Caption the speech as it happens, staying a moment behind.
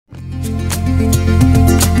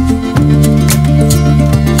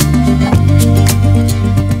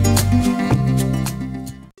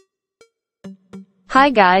Hi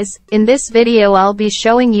guys, in this video I'll be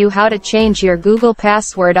showing you how to change your Google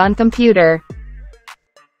password on computer.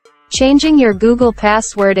 Changing your Google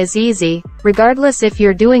password is easy, regardless if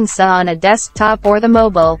you're doing so on a desktop or the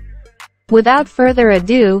mobile. Without further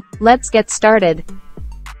ado, let's get started.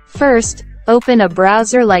 First, open a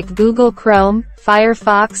browser like Google Chrome,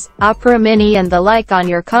 Firefox, Opera Mini and the like on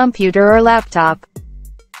your computer or laptop.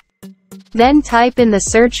 Then type in the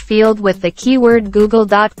search field with the keyword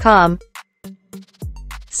google.com.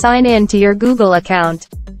 Sign in to your Google account.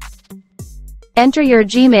 Enter your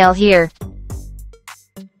Gmail here.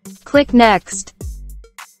 Click Next.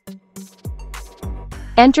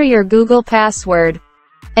 Enter your Google password.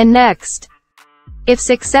 And Next. If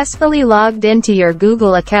successfully logged into your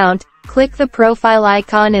Google account, click the profile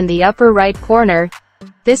icon in the upper right corner.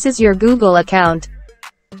 This is your Google account.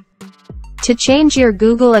 To change your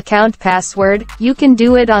Google account password, you can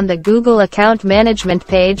do it on the Google Account Management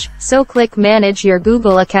page, so click Manage your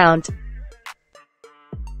Google account.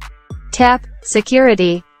 Tap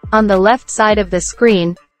Security on the left side of the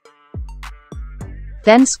screen.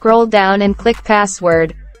 Then scroll down and click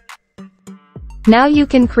Password. Now you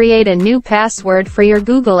can create a new password for your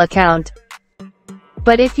Google account.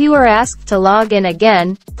 But if you are asked to log in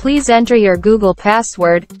again, please enter your Google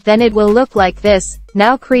password, then it will look like this.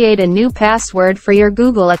 Now create a new password for your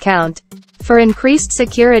Google account. For increased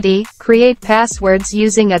security, create passwords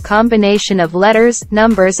using a combination of letters,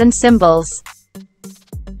 numbers and symbols.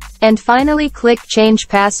 And finally click Change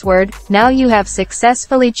Password. Now you have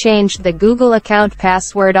successfully changed the Google account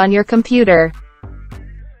password on your computer.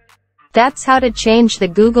 That's how to change the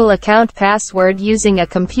Google account password using a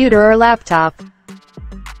computer or laptop.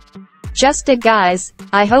 Just it guys,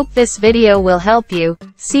 I hope this video will help you.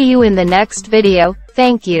 See you in the next video.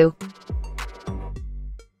 Thank you.